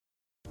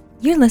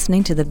You're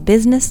listening to the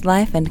Business,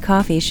 Life, and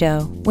Coffee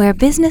Show, where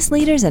business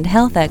leaders and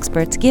health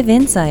experts give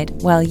insight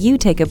while you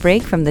take a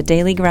break from the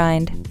daily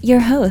grind. Your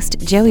host,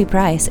 Joey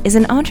Price, is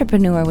an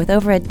entrepreneur with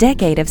over a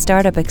decade of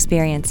startup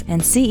experience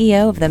and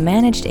CEO of the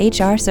managed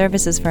HR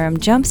services firm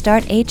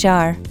Jumpstart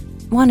HR.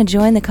 Want to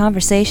join the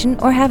conversation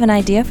or have an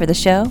idea for the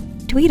show?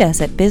 Tweet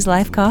us at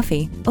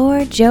BizLifeCoffee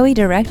or Joey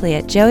directly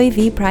at Joey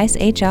V. Price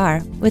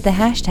HR with the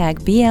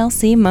hashtag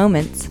BLC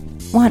Moments.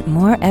 Want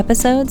more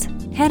episodes?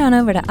 Head on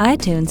over to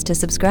iTunes to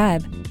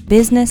subscribe.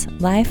 Business,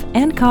 Life,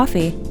 and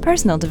Coffee,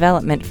 personal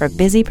development for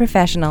busy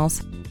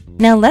professionals.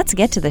 Now let's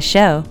get to the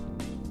show.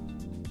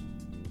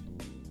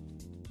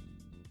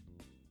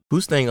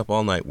 Who's staying up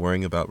all night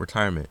worrying about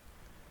retirement?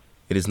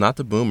 It is not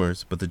the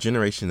boomers, but the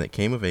generation that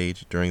came of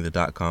age during the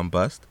dot-com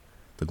bust,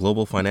 the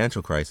global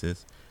financial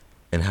crisis,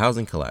 and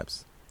housing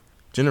collapse.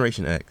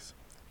 Generation X.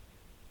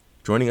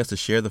 Joining us to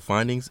share the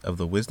findings of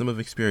the Wisdom of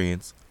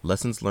Experience,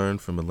 Lessons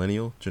Learned from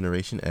Millennial,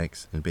 Generation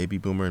X, and Baby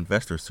Boomer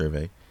Investor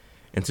Survey,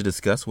 and to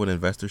discuss what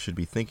investors should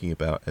be thinking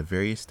about at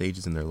various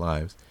stages in their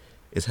lives,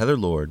 is Heather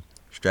Lord,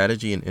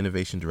 Strategy and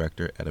Innovation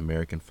Director at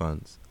American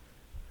Funds.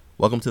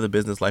 Welcome to the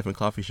Business, Life, and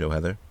Coffee Show,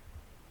 Heather.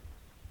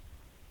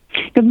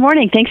 Good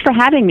morning. Thanks for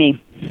having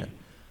me. Yeah.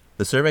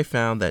 The survey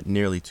found that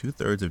nearly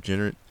two-thirds of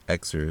Gen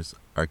Xers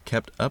are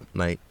kept up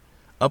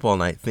all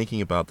night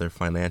thinking about their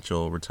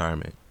financial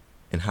retirement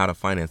and how to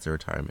finance their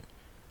retirement.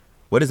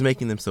 What is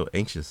making them so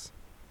anxious?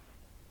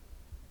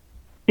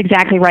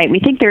 Exactly right.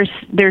 We think there's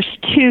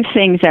two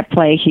things at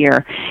play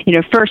here.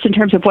 First, in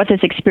terms of what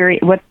this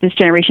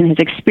generation has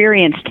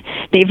experienced,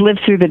 they've lived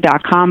through the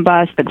dot-com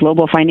bust, the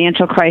global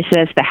financial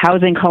crisis, the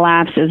housing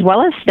collapse, as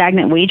well as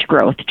stagnant wage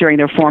growth during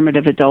their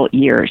formative adult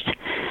years.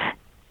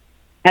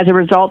 As a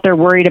result, they're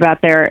worried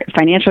about their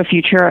financial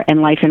future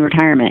and life in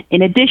retirement.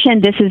 In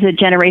addition, this is a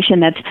generation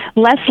that's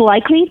less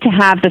likely to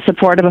have the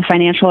support of a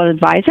financial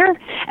advisor.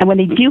 And when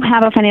they do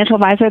have a financial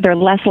advisor, they're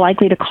less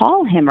likely to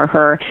call him or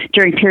her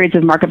during periods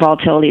of market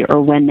volatility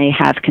or when they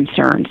have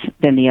concerns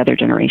than the other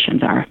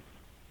generations are.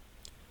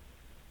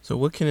 So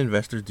what can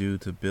investors do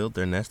to build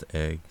their nest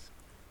eggs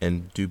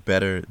and do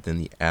better than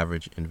the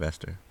average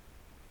investor?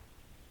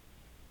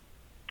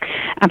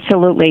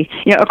 Absolutely.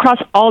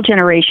 Across all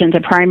generations,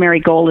 a primary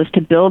goal is to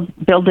build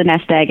the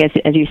nest egg,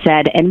 as you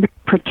said, and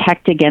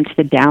protect against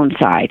the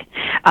downside.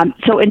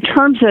 So in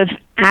terms of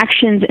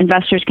actions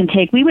investors can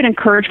take, we would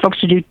encourage folks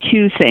to do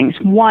two things.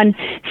 One,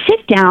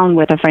 sit down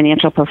with a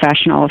financial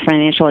professional, a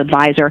financial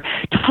advisor,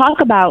 talk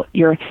about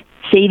your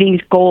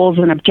savings goals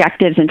and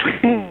objectives and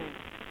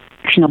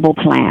actionable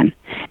plan.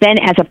 Then,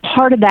 as a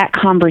part of that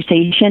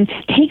conversation,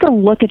 take a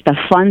look at the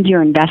funds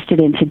you're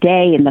invested in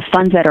today and the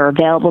funds that are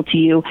available to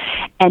you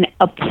and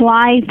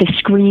apply the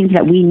screens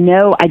that we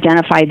know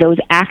identify those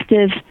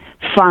active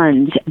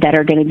funds that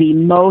are going to be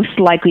most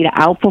likely to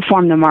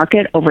outperform the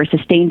market over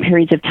sustained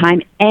periods of time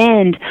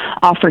and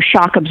offer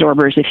shock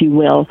absorbers, if you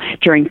will,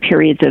 during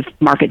periods of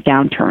market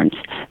downturns.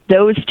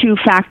 Those two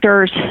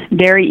factors,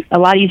 a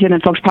lot easier than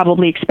folks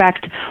probably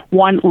expect.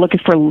 One, look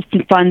for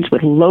funds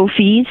with low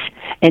fees,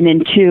 and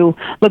then two,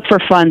 look for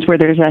funds where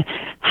there's a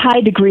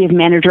high degree of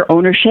manager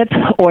ownership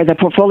or the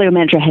portfolio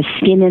manager has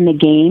skin in the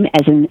game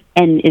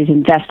and is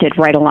invested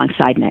right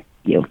alongside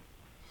you.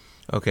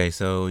 Okay,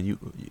 so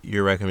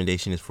your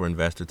recommendation is for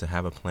investors to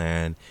have a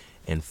plan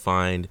and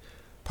find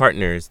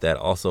partners that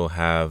also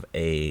have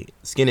a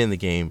skin in the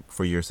game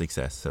for your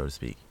success, so to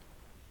speak.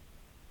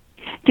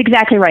 That's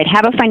exactly right.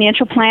 Have a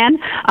financial plan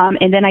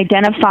and then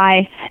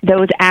identify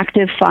those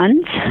active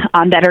funds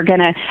that are going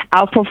to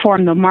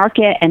outperform the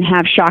market and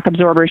have shock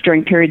absorbers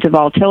during periods of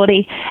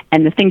volatility.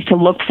 And the things to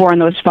look for in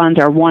those funds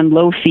are, one,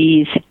 low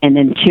fees, and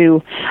then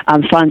two,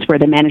 funds where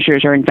the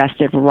managers are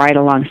invested right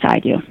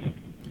alongside you.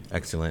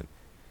 Excellent.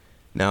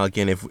 Now,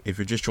 again, if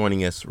you're just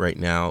joining us right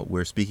now,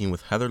 we're speaking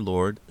with Heather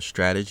Lord,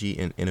 Strategy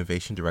and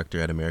Innovation Director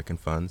at American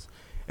Funds,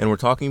 and we're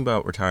talking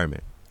about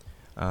retirement,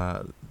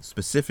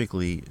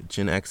 specifically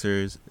Gen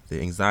Xers, the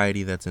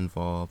anxiety that's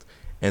involved,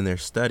 and their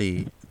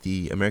study,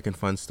 the American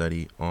Funds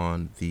study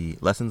on the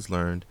lessons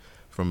learned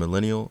from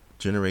Millennial,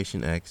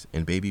 Generation X,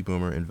 and Baby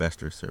Boomer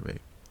Investor Survey.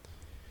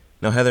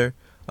 Now, Heather,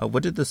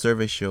 what did the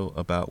survey show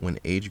about when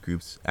age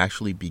groups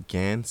actually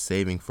began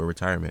saving for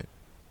retirement?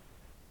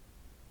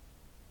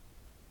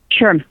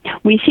 Sure.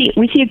 We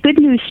see a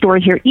good news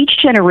story here. Each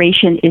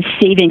generation is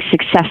saving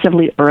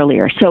successively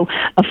earlier. So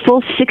a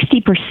full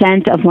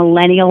 60% of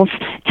millennials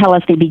tell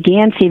us they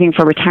began saving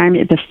for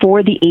retirement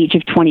before the age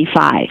of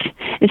 25.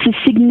 This is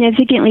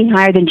significantly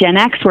higher than Gen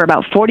X, where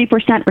about 40%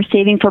 were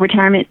saving for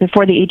retirement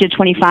before the age of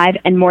 25,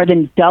 and more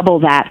than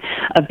double that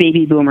of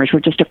baby boomers, where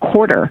just a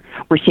quarter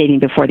were saving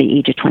before the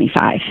age of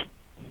 25.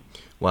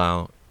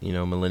 Wow.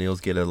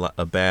 Millennials get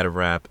a bad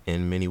rap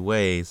in many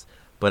ways.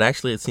 But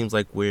actually, it seems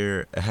like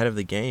we're ahead of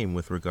the game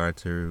with regard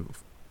to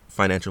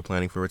financial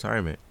planning for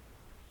retirement.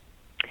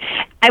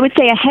 I would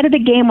say ahead of the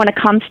game when it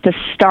comes to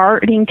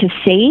starting to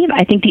save.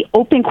 I think the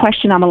open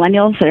question on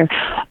millennials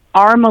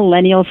are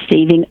millennials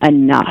saving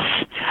enough?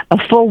 A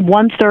full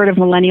 1/3 of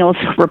millennials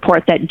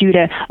report that due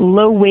to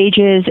low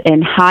wages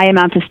and high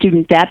amounts of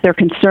student debt, they're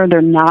concerned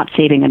they're not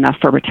saving enough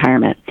for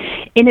retirement.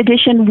 In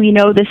addition, we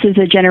know this is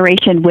a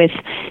generation with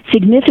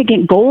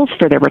significant goals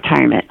for their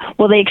retirement.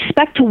 While they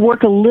expect to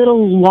work a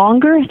little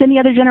longer than the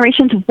other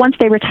generations, once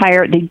they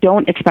retire, they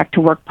don't expect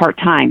to work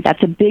part-time.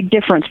 That's a big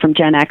difference from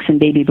Gen X and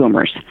baby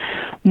boomers.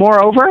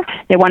 Moreover,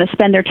 they want to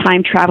spend their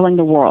time traveling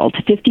the world.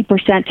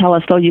 50% tell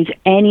us they'll use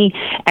any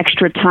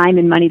extra time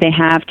and money they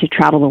have to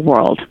travel the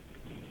world.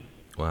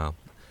 Wow.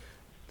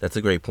 That's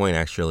a great point,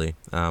 actually.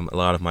 A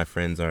lot of my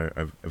friends are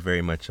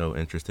very much so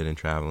interested in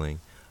traveling,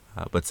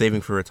 but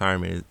saving for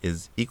retirement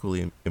is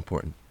equally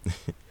important.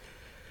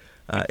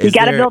 You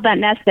got to build that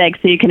nest egg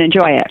so you can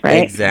enjoy it,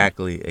 right?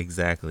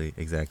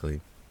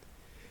 Exactly.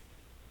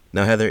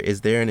 Now, Heather,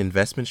 is there an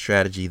investment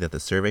strategy that the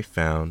survey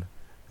found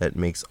that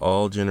makes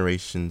all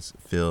generations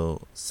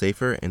feel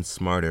safer and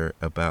smarter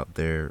about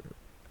their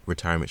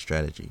retirement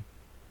strategy?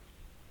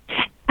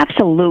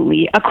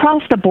 Absolutely.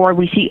 Across the board,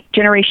 we see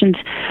generations,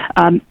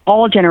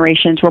 all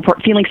generations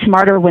report feeling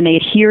smarter when they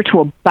adhere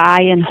to a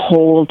buy and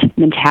hold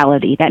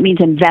mentality. That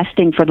means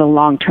investing for the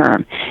long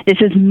term.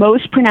 This is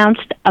most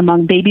pronounced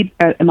among baby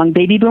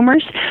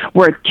boomers,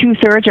 where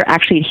 2/3 are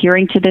actually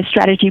adhering to this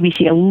strategy. We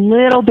see a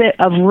little bit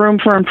of room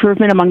for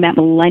improvement among that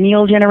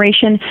millennial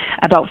generation.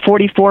 About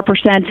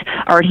 44%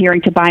 are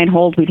adhering to buy and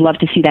hold. We'd love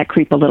to see that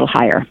creep a little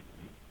higher.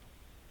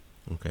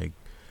 Okay.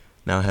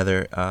 Now,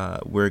 Heather,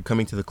 we're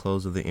coming to the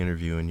close of the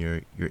interview, and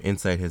your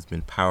insight has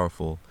been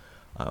powerful.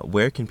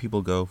 Where can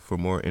people go for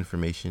more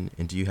information,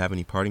 and do you have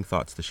any parting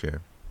thoughts to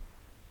share?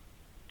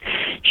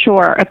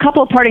 Sure. A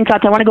couple of parting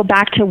thoughts. I want to go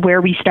back to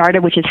where we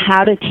started, which is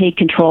how to take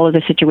control of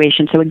the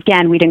situation. So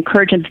again, we'd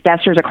encourage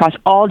investors across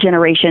all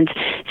generations,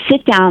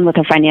 sit down with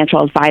a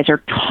financial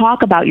advisor,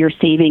 talk about your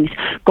savings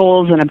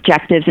goals and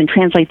objectives, and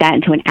translate that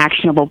into an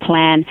actionable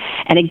plan.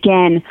 And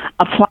again,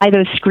 apply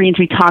those screens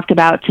we talked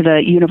about to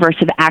the universe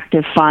of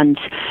active funds,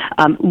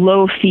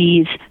 low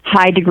fees,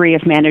 high degree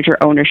of manager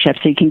ownership,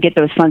 so you can get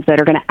those funds that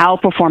are going to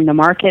outperform the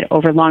market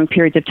over long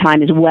periods of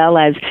time, as well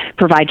as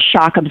provide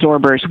shock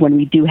absorbers when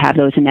we do have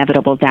those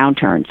inevitable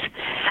downturns.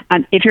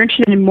 If you're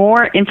interested in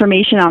more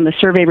information on the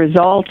survey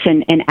results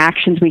and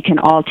actions we can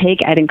all take,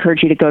 I'd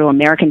encourage you to go to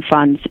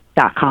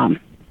AmericanFunds.com.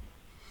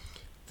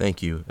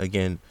 Thank you.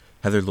 Again,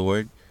 Heather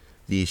Lord,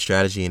 the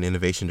Strategy and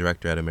Innovation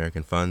Director at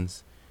American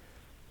Funds.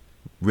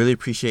 Really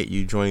appreciate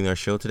you joining our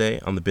show today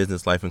on the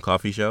Business Life and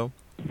Coffee Show,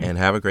 and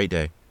have a great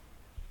day.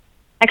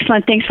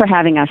 Excellent. Thanks for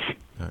having us.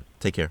 All right.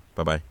 Take care.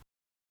 Bye-bye.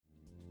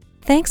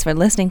 Thanks for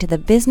listening to the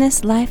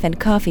Business Life and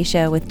Coffee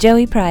Show with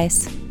Joey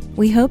Price.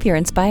 We hope you're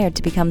inspired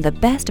to become the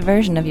best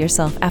version of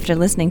yourself after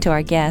listening to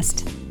our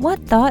guest. What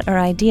thought or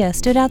idea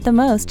stood out the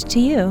most to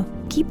you?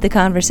 Keep the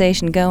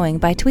conversation going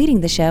by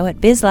tweeting the show at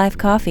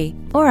BizLifeCoffee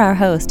or our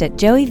host at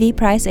Joey V.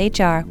 Price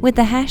HR with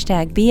the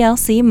hashtag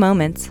BLC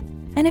Moments.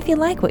 And if you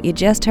like what you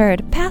just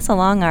heard, pass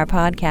along our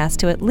podcast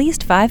to at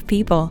least 5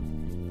 people.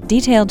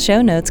 Detailed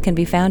show notes can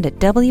be found at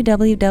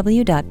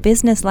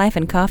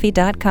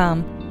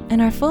www.businesslifeandcoffee.com,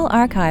 and our full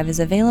archive is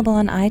available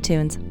on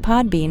iTunes,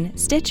 Podbean,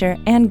 Stitcher,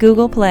 and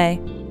Google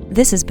Play.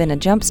 This has been a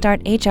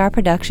Jumpstart HR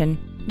production.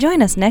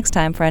 Join us next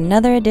time for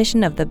another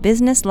edition of the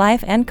Business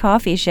Life and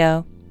Coffee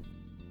Show.